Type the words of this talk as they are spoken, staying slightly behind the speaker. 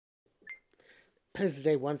This is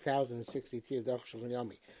day 1063 of the Arukh HaShulchan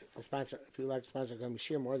Yomi. Sponsor, if you like to sponsor Gami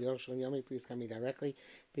Shir more of the Arukh HaShulchan Yomi, please come me directly.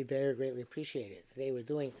 Be very greatly appreciated. Today we're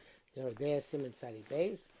doing Yerodea Simon Tzadi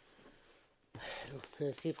Beis,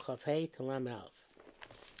 Sif Chafei Talam Alf.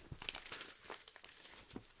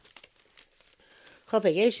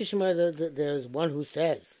 Chafei Yesh Yishmer, there's one who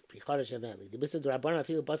says, Pichodesh Evently, the Bissa D'Rabbanan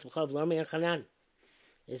Afilu Bas B'Chav Lomi and Chanan.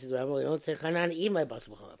 This is the Rabbanan, we don't say Chanan, even by Bas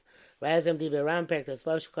B'Chav. Razem di Beram Pek, that's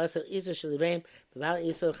why Shukasa Isser Shalireim, Beval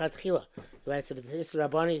Isser Chatchila. He writes, if it's Isser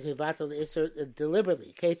Rabbani, he battled Isser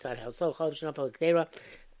deliberately. Ketzad, how so? Chalav Shnafal Gdera,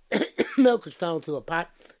 milk which fell into a pot.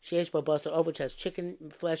 Sheish Babasa over, which has chicken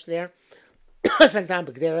flesh there. Santam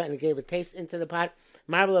Begdera, and it gave a taste into the pot.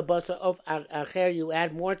 Marble Abasa of Acher, you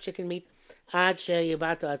add more chicken meat. Ad She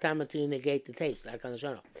Yibata Atama to negate the taste, like on the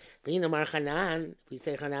Shana. Being the Mar Chanan, if we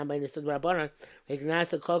say Chanan by Nisad Rabbanan, we can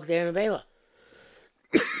ask a cook there in Avela.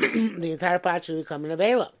 The entire pot should become an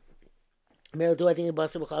Avela.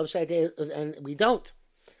 And we don't.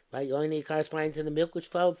 Right? You only need corresponding to the milk which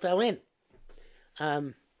fell in.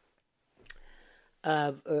 So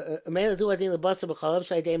that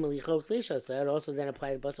also then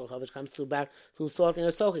apply the basar which comes through salting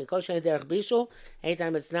or soaking.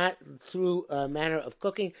 Anytime it's not through a manner of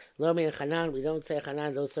cooking, lomi and chanan, we don't say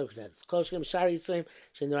chanan, those circumstances. If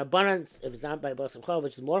it's not by basar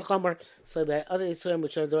which is more chomer, so by other yisurim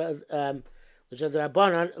which are the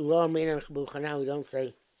rabbanan, lomi and chanan, we don't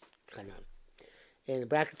say chanan. In the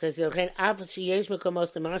bracket says the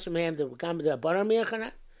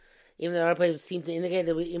rabbanan. Even though our places seem to indicate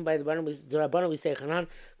that we, even by the Rabbanan, we say Chanan,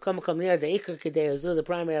 come near the Iker Kedei, the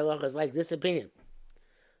primary halacha is like this opinion.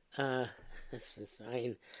 This is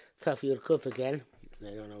Ayin Taf Yud Kuf again.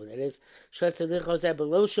 I don't know what that is. Shot Tzadich Joseh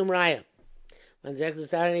below Shum Raya. When the director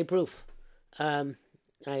without any proof. Ayin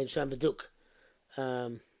Sham Beduk.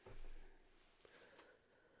 I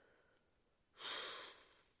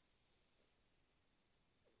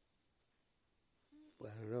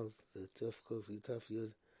don't know. The Tuf Kuf, Taf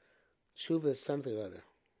Yud. Shuvas something or other.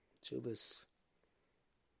 Shuvas.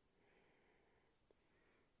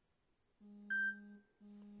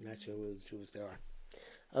 Not sure what Shuvas there are.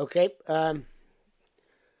 Okay. I'm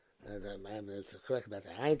correct about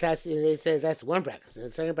that. Ayin Tasi, it says that's one practice. And the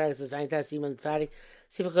second practice is Ayin Tasi Iman Tzadi.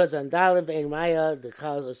 Sifakot on Dalev, Ein Maya, the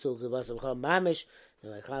Chal Osuk, the Basar B'Chal Mamish.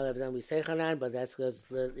 Like Chal then we say Chanan, but that's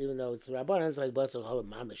because even though it's Rabbanan, it's like Basar B'Chal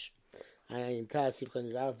Mamish. Ayin Tasi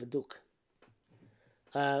Sifakot Rav V'Duk.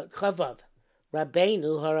 Chavav,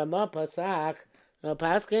 Rabbeinu Harama Pasak,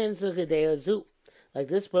 Paskin Zukadei Zu, like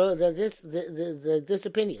this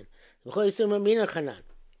opinion. We do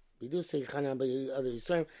say Chanan by other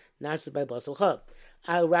Yisrael, not just by Basal Chav.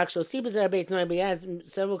 Raksho Sibas Arbeit Noai, we add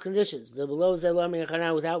several conditions. The below Zelami and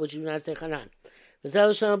Chanan, without which you do not say Chanan.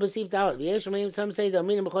 Some say the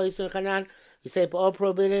meaning b'chol yisur Chanan. We say all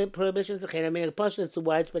prohibitions. Okay, I mean a portion that's a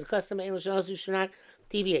widespread custom. English also should not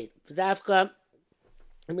deviate. V'dafka.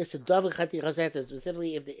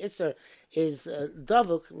 Specifically, if the Isser is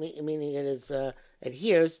Davuk, meaning it is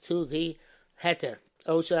adheres to the Heter.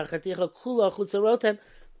 When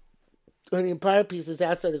the entire piece is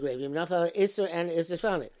outside the gravy. Isser and Isser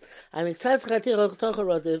found it.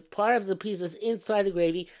 The part of the piece is inside the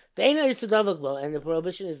gravy, and the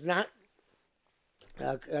prohibition is not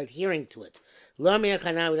adhering to it. Lomi and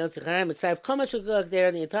Chanan, we don't say Chanan, but Saif Komashukuk there,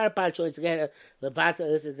 the entire pot joins together, the Vata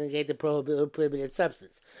is to negate the prohibited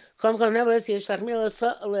substance. Nevertheless,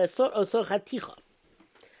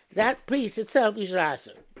 that priest itself is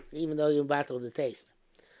Raser, even though you battle the taste.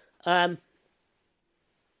 Because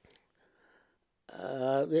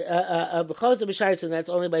of B'Shari, that's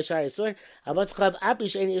only by Shari Surin. Abachav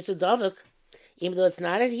Apish and Yisudavik, even though it's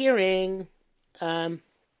not adhering. And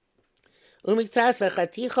only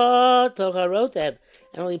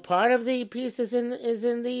part of the piece is in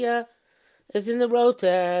the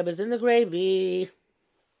rotab, is in the gravy.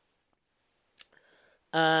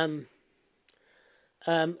 Amir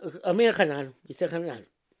Chanan, we say Chanan.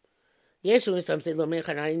 Yeshu, some say Amir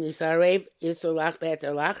Chanan, Nisarev, Isolach,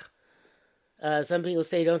 Be'eterlach. Some people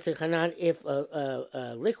say don't say Chanan if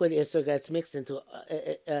liquid Isser gets mixed into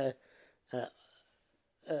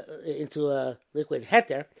a liquid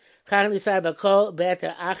heter. And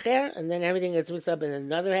then everything gets mixed up in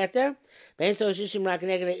another heter.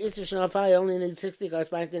 Only need 60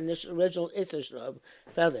 corresponding to the original Isser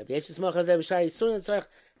fell there. There's other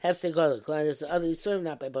Yisurim,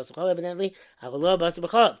 not by Basar B'Chol, evidently.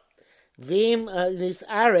 Vim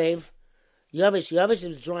Nisarev. Yavish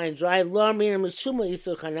is dry and dry. Lor Miram Shuma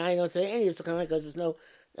Isur Chanan. You don't say any Isur Chanan because there's no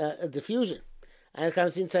diffusion. And it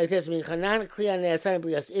comes inside this, meaning Chanan, Kliya Ne'asar,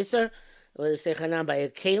 Blias Isser, or they say Chanan by a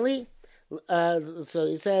Keli, So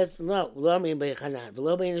he says, no, lo mean by Hanan.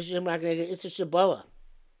 V'lo bein Nishim rak nega Isser Shabala.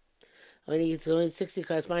 It's only 60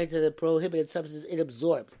 corresponding to the prohibited substance it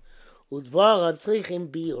absorbed. Udvarav tzrichim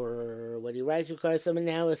biur. What he writes requires some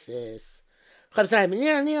analysis. What it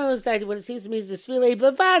seems to me is the Svilei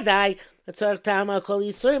Bavadai.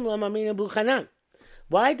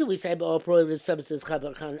 Why do we say all prohibited substances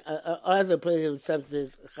other prohibited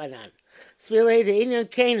substances chanan? Svilei the Indian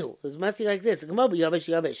kenu. It must be like this.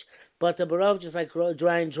 But the barov just like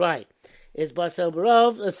dry and dry. Is but the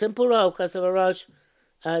barov a simple rov because of a rosh.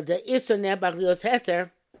 The Isser Nebach Lios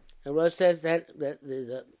Heter, and Rosh says that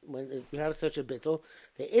when you have such a bittul,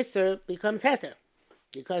 the Isser becomes Heter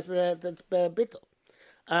because of the bittul.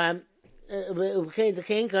 The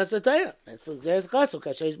king goes to Torah. There's Kosu,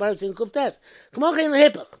 Kasher Yisbar in Kuftes. K'mochein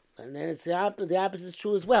lehipach, and then it's the opposite is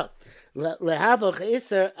true as well. Lehavach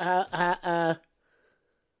Isser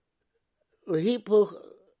lehipuch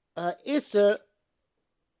Isser.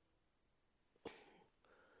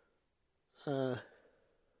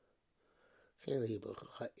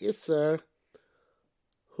 Isser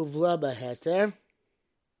huvla b'heter.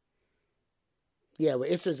 Yeah, where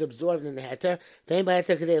Isser is absorbed in the heter. Vein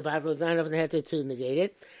b'heter kadei v'azlo zayin of the heter to negate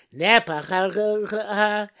it. Nepach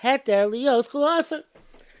heter lios kul aser.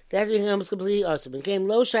 That becomes completely awesome. It became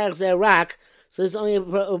lo shayach zeh rak, so it's only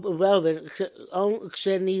relevant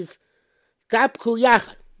kshenis tapku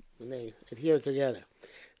yachad when they adhere together.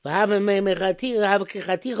 So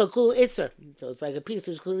it's like a piece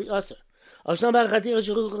which is completely awesome. Or fell on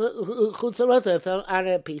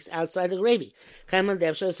a piece outside the gravy. We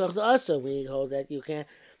hold that you can't,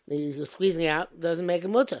 squeezing it out doesn't make a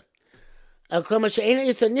mutter. The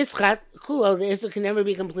Isser can never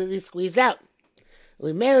be completely squeezed out.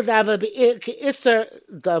 We made it Isser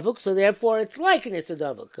Davuk, so therefore it's like an Isser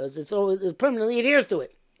Davuk, because it permanently adheres to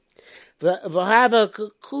it. V'hava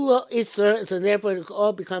kula Isser, so therefore it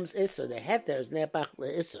all becomes Isser. The heter is nepach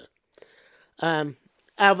leIsser.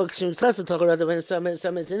 When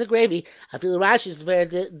someone's in the gravy, I feel Rashi is where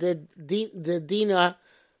the dina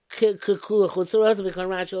kula chutzarot become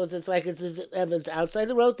Rashi. It's like it's as if it's outside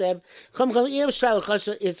the rotev.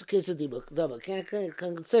 Can't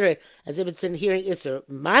consider it as if it's in hearing Isser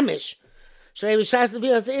mamish.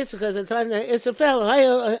 Because the time that Isser fell,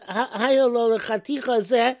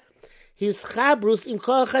 his chabrus im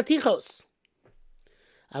kol chatichos.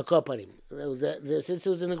 Since it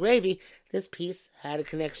was in the gravy, this piece had a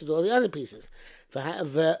connection to all the other pieces. And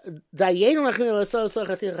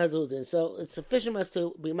so it's sufficient for us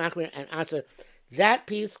to be machmir and answer that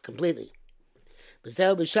piece completely. That's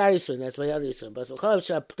why the other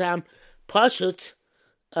Yisrael. Pashut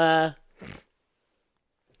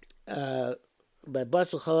by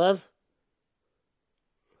Basel Chalav,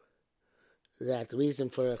 that the reason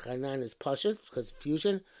for Chanan is Pashut, because of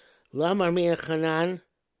fusion. Lamar Mia Chanan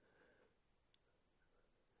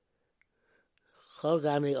Chol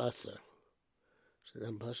Gami Aser. Should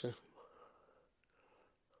I Pashut?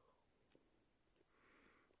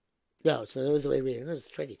 No, so there was a way of reading. This is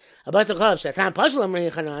tricky. Basel Chalav Shatan Pashut Lamar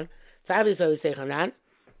Mia Chanan. It's obvious that we say Chanan.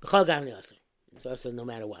 Chol Gami Aser. It's also no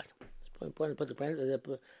matter what. It's important to put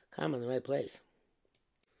the comma in the right place.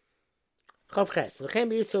 Chavches.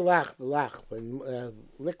 V'chem b'yisur lach when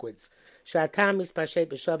liquids. Shatam mispashet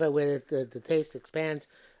b'shava where the taste expands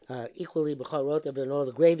equally b'chol rotav in all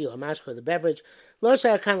the gravy or mashka the beverage. Lo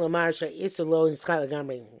shakan lomar she'isur lo nischal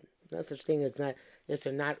legamri. No such thing as not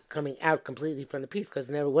isur not coming out completely from the piece because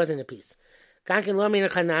it never was in a piece. Kankin lo min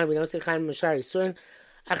chanan. We don't say chanan mishar yisurin.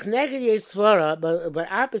 Ach neged yisvara,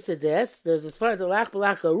 but opposite this, there's a svara the lach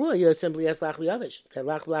b'lach garua. You simply as lach b'yavish. That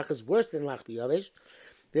lach b'lach is worse than lach b'yavish.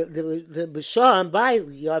 The b'sham by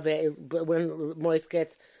yave when moist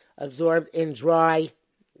gets absorbed in dry,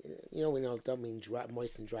 we don't mean dry,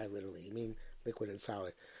 moist and dry literally. You mean liquid and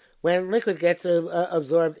solid. When liquid gets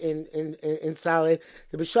absorbed in solid,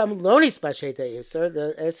 the b'sham lo nispashet ha'isur.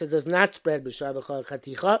 The isur does not spread b'sham b'chol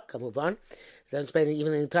chaticha. Kamuvan, it doesn't spread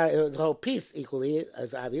even the whole piece equally,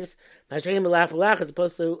 as obvious. Mashayim b'lach b'lach as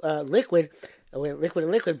opposed to liquid. When liquid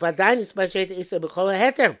and liquid, v'adayin nispashet ha'isur b'chol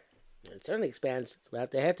ha'heter. It certainly expands throughout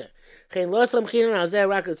the heter.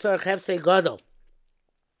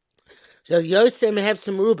 So Yosem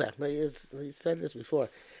hefsem ruba. He said this before.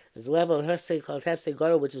 There's a level of hefsem called hefsem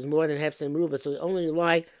gadol, which is more than hefsem ruba. So we only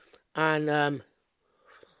rely on the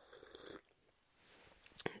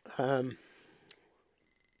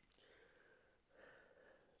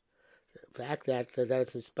fact that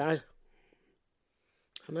it's inspired.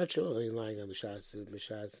 I'm not sure we're relying on Mishaz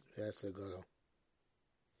hefsem gadol.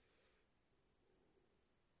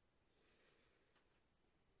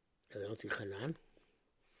 I don't see Chanan.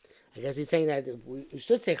 I guess he's saying that we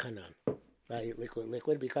should say Chanan. by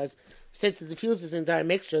liquid, because since it diffuses the entire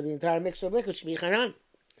mixture of liquid should be chanan.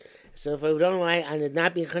 So if we don't rely on it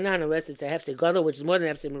not being chanan unless it's a hefsek gadol, which is more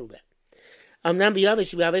than hefsek merubah. Nam biyavish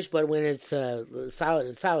should be yavish, but when it's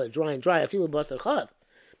solid, dry, I feel basar chav.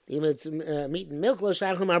 Even it's meat and milk, lo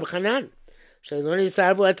shayachim arba chanan. Shaloni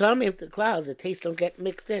sarvu atomim, the clouds, the taste don't get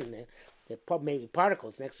mixed in. They're maybe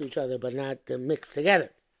particles next to each other, but not mixed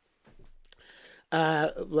together.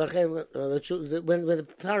 When the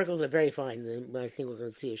particles are very fine, then I think we're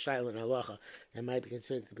going to see a shaila and halacha that might be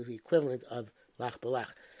considered to be the equivalent of lach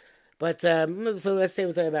b'lach. But so let's say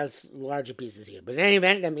we're talking about larger pieces here. But in any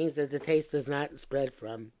event, that means that the taste does not spread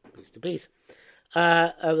from piece to piece.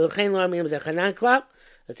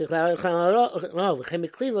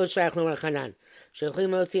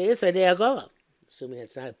 Assuming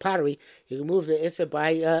it's not pottery, you can move the isser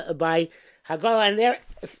by hagala, and there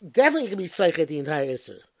definitely can be seichet the entire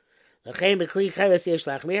isser. Therefore, kli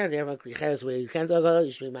cheres where you can't do hagala,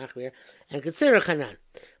 you should be machmir and consider chanan.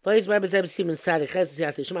 It's going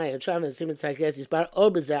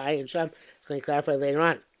to clarify later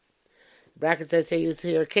on. The bracket says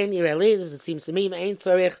here, Ken Yireli, it seems to me, Ein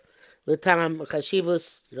Tzorich L'Tam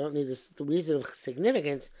Chashivus, you don't need the reason of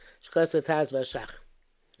significance, Shkos L'Taz V'Ashach.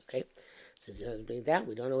 Okay? Since it doesn't bring that,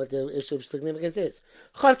 we don't know what the issue of significance is.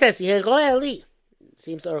 Chavtes, Yireli,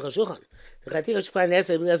 seems to Arukh HaShulchan. The Chatir Shkvar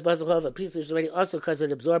Nesa, B'Lias Basachov, a piece which is already also because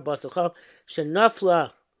it absorbed Basachov,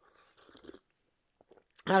 Shenofla,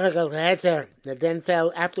 Heter, that then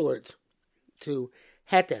fell afterwards to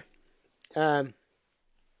Heter.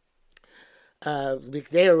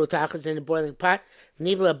 B'kdeir Rutachas in a boiling pot.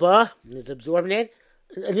 Nivla Ba is absorbed in it.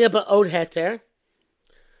 Nivla Od Heter.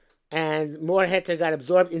 And more Heter got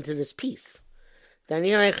absorbed into this piece. There's no,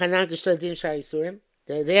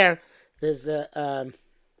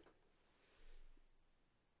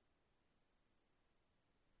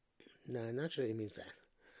 I'm not sure he means that.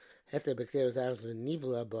 Heter b'kdeir Rutachas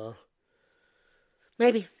Nivla Ba.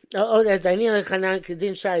 Maybe. That Daniel Chanan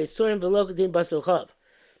Kedin Shari Surim V'lo Kedin Basar.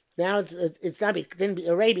 Now it's not then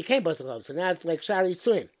already became basar cholav, so now it's like shari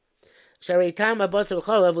surim. Shari tama basar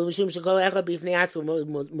cholav u'mishum shekol echad b'ifnei atzu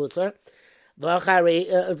mutzar. The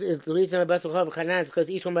reason basar cholav chanan is because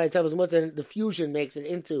each one by itself is mutzar, and the fusion makes it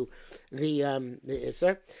into the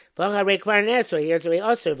iser. V'acharei kvar nesra, here it's already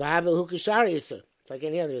aser. V'havel hukishari iser. It's like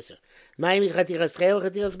any other iser. Ma'im chatichas chayil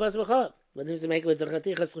chatichas basar cholav. What does it make with a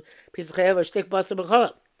chatichas piece of chayil or shtik basar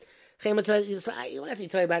cholav? You actually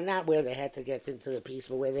talking about not where the heter gets into the piece,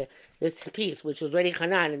 but where this piece, which was already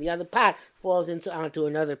chanan, and the other pot falls onto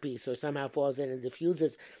another piece, or somehow falls in and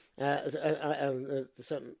diffuses, connects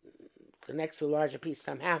to a larger piece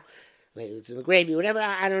somehow. Maybe it's in the gravy, whatever.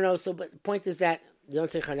 I don't know. So, but the point is that you don't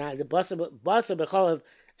say chanan. The basar b'cholav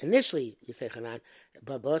initially you say chanan,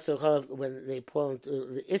 but basar b'cholav when they pull into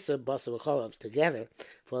the isser basar b'cholav together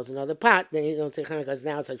falls in another pot, then you don't say chanan because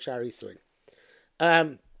now it's like shari surin.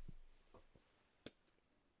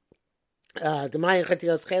 The Mayan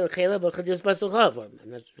Chatilas Chela, but Chatilas Basar. I'm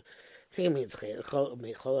not sure. I think it means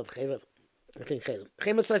Cholav. I think Chela.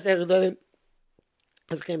 Chemas says Erdolim,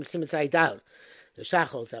 as came Simon down. The Shach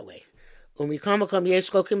holds that way. When we come, Yesh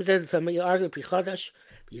Chokim says, Family Argue, Pichodash,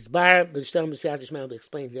 Bizbar, Bishtel Messiadish Man will be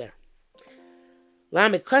explained there.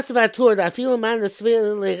 Lamed Kasavatur, the Afilu Man, the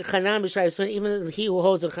Svil Chanan, Bishai, even he who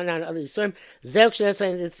holds a Chanan, other Yisurim, Zelk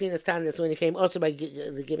Shnesai, and it's seen as time, that's when he came also by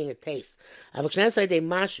giving a taste. Avakshnesai de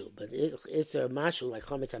Mashu, but it's a Mashu like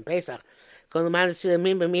Chometz and Pesach. Kolaman is still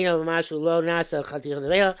Min Bamino, Mashu, Lo Nasa, Chatir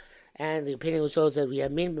Nevela, and the opinion shows that we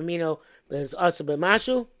have Min Bamino, but it's also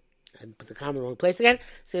Bamashu. And put the comma in the wrong place again.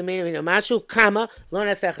 So Min Bamino, Mashu, comma, Lo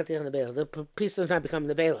Nasa, Chatir Nevela. The piece does not become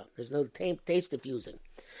Nevela. There's no taste diffusing.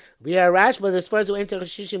 We are rash, but as far as we enter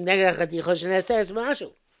Shishim Negach Chatichosh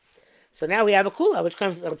Mashu. So now we have a kula, which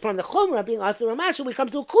comes from the chumrah being also Mashu. We come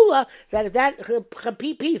to a kula that if that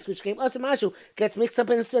piece, which came also Mashu, gets mixed up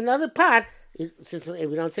in another pot, since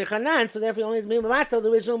we don't say Chanan, so therefore only the Mato, the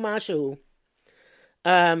original Mashu.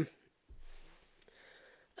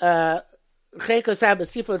 Chekosab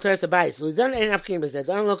Sifra Teresa Bais. We don't enough kimbas that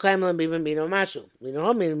don't look like even Bino Mashu. We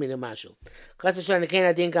don't mean Mashu. Kasashan the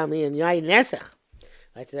Kana Dinkam in Yai Nesach.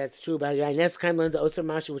 Right, so that's true about Yaines Kaimlan, the Osir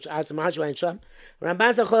Mashu, which adds Mashu and Sham.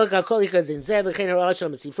 Ramban Zacholik al Kolika Dinzev, the Kena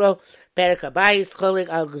Rosham, Sifro, Perika Bais, Kolik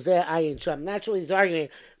al Guzeh, Ayin Sham. Naturally, he's arguing,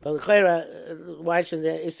 but the why should the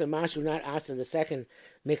Isser Mashu not answer the second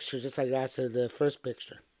mixture, just like it answer the first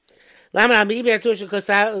mixture? Lama Amibi Artur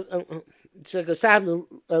Shekosav,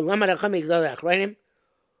 Lama Rachami Gdolach, right?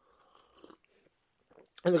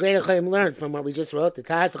 And the great Achayim learned from what we just wrote, the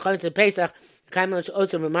Taz, the Chametz and Pesach, Kaimlan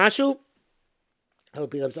Osir Mashu. I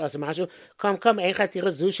hope he becomes awesome mashu. Come, here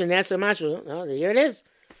it is.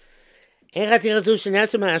 Ein Chaticha Zu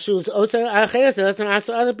Shenesser Mashu is also Acheres, that's an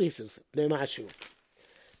also other pieces. The Mashu.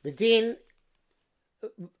 The Din,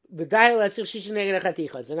 the dial at 60 Neged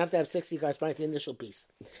Chaticha. It's enough to have 60 corresponding to the initial piece.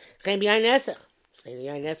 Chen B'yayin Nesach. Say the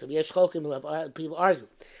Yayin Nesach. Yesh Chokim, people argue.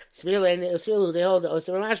 Svilu, they hold the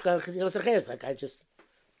Oser Mashka, Chaticha Acheres, like I just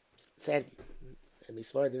said. And we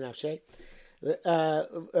swore the Nafshe.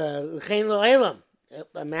 Chen Lo Elam.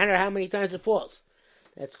 No matter how many times it falls.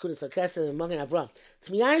 That's Kudas Lakesa and Magen Avram.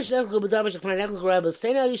 But the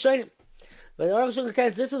Arukh HaShulchan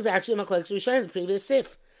contends this was actually Machlekes Rishonim, the previous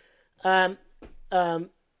Sif. On the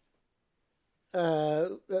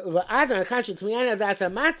contrary, Tmiyana Das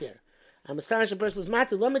Matir. I'm astonished a person was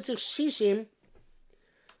Matir. Lo Mitzich Shishim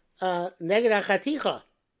Neged HaChaticha.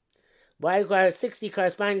 Why require 60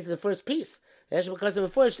 corresponding to the first piece? That's because of the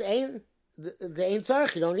first, the Ein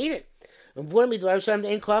Tzarech, you don't need it. And for me, Mashu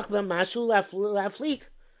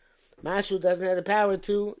doesn't have the power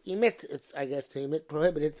to emit. It's, I guess, to emit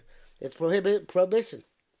prohibited. It's prohibited prohibition.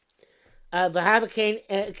 V'hava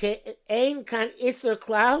ein kan iser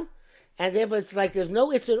klal, and therefore it's like there's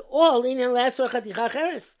no iser at all in unless for chaticha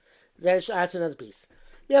cheres. There's also another piece.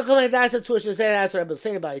 It's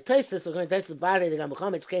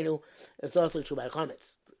also true by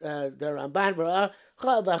chametz. The Ramban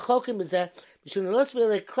they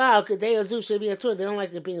don't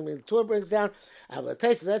like the opinion when the Torah brings down. There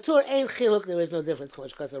is no difference. But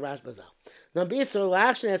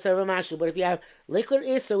if you have liquid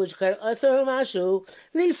isser, which can usher mashu,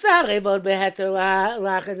 and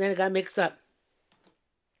then it got mixed up.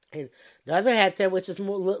 And the other heter, which is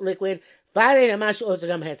more liquid, here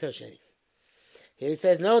he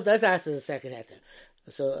says, no, it does ask the second heter.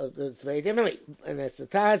 So it's very differently, and that's the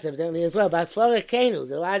Taz evidently as well. Basfara Kenu,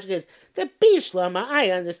 the logic is the Bishlama. I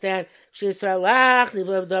understand Shisralach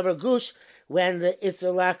Davar Gush when the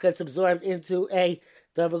Israelach gets absorbed into a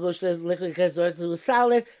Davar Gush, the liquid gets absorbed into a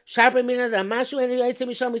solid. Sharper Mina the Mashu and the Yitzim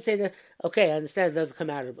Misham. We say that okay, I understand it doesn't come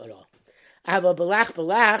out of it at all. I have a balach,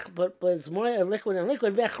 but it's more a liquid and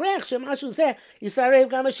liquid. Bechrech Shemashu said Yisarev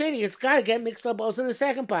Gamasheni. It's got to get mixed up also in the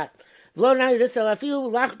second part. Even lach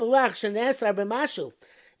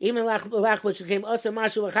balach which became also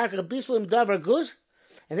mashu v'chakach bishlim davar gush,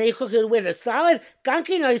 and then you cook it with a solid.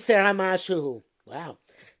 Ganki no yiser hamashu. Wow,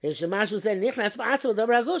 there's a mashu said nichnas ba'atzil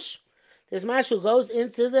davar gush. This mashu goes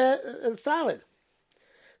into the solid.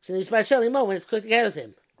 So he's special mo when it's cooked together with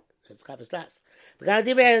him. That's chapas das. But God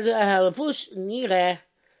divrei halavush nire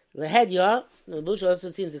lehedya. The lavush also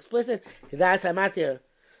seems explicit. Kedas hamatir.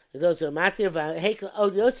 Those are matir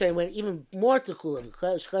and went even more to kula.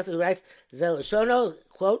 Shkasa writes Zel Shono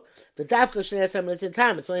quote the dafka shneasam is in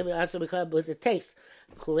time. It's only also because with the taste.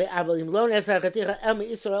 Kule avolim lo nesar chaticha el mi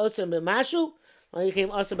isra osam b'mashu. Only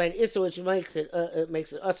came also by an isra which makes it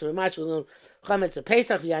osam b'mashu. Chametz a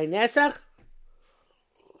pesach v'yayin nesach.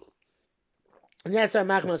 Nesar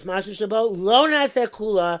machmas mashu shabo lo naseh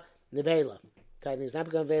kula nevela. Titan is not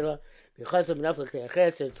become vela because of enough like the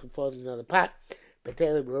aches. It falls in another pot. But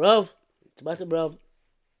Taylor Barov, it's about the Barov.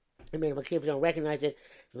 I mean, if you don't recognize it,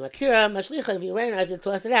 Makira, Mashlicha, if you recognize it,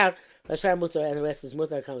 toss it out. Vashar Mutar, and the rest is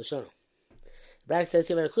Mutar Kamashono. Back says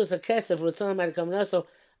here, Kusa Kesef, Rutzon, Madikamonoso,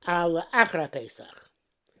 Al Achra Pesach.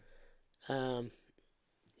 You know,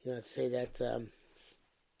 to say that,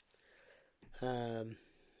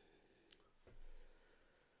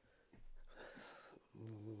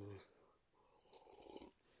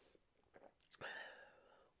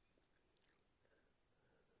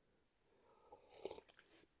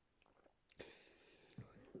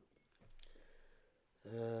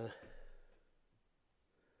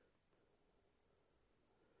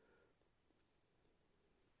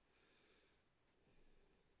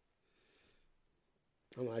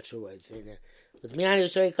 I'm not sure what I'd say there. But Miyan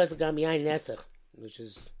Yisrael because of Miyan Nesach, which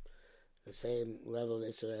is the same level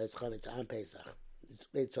as Chametz on Pesach. It's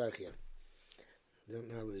big tzarech here. I'm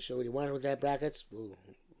not really sure what he wanted with that brackets,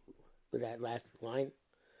 with that last line,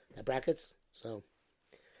 that brackets. So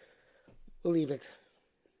we'll leave it.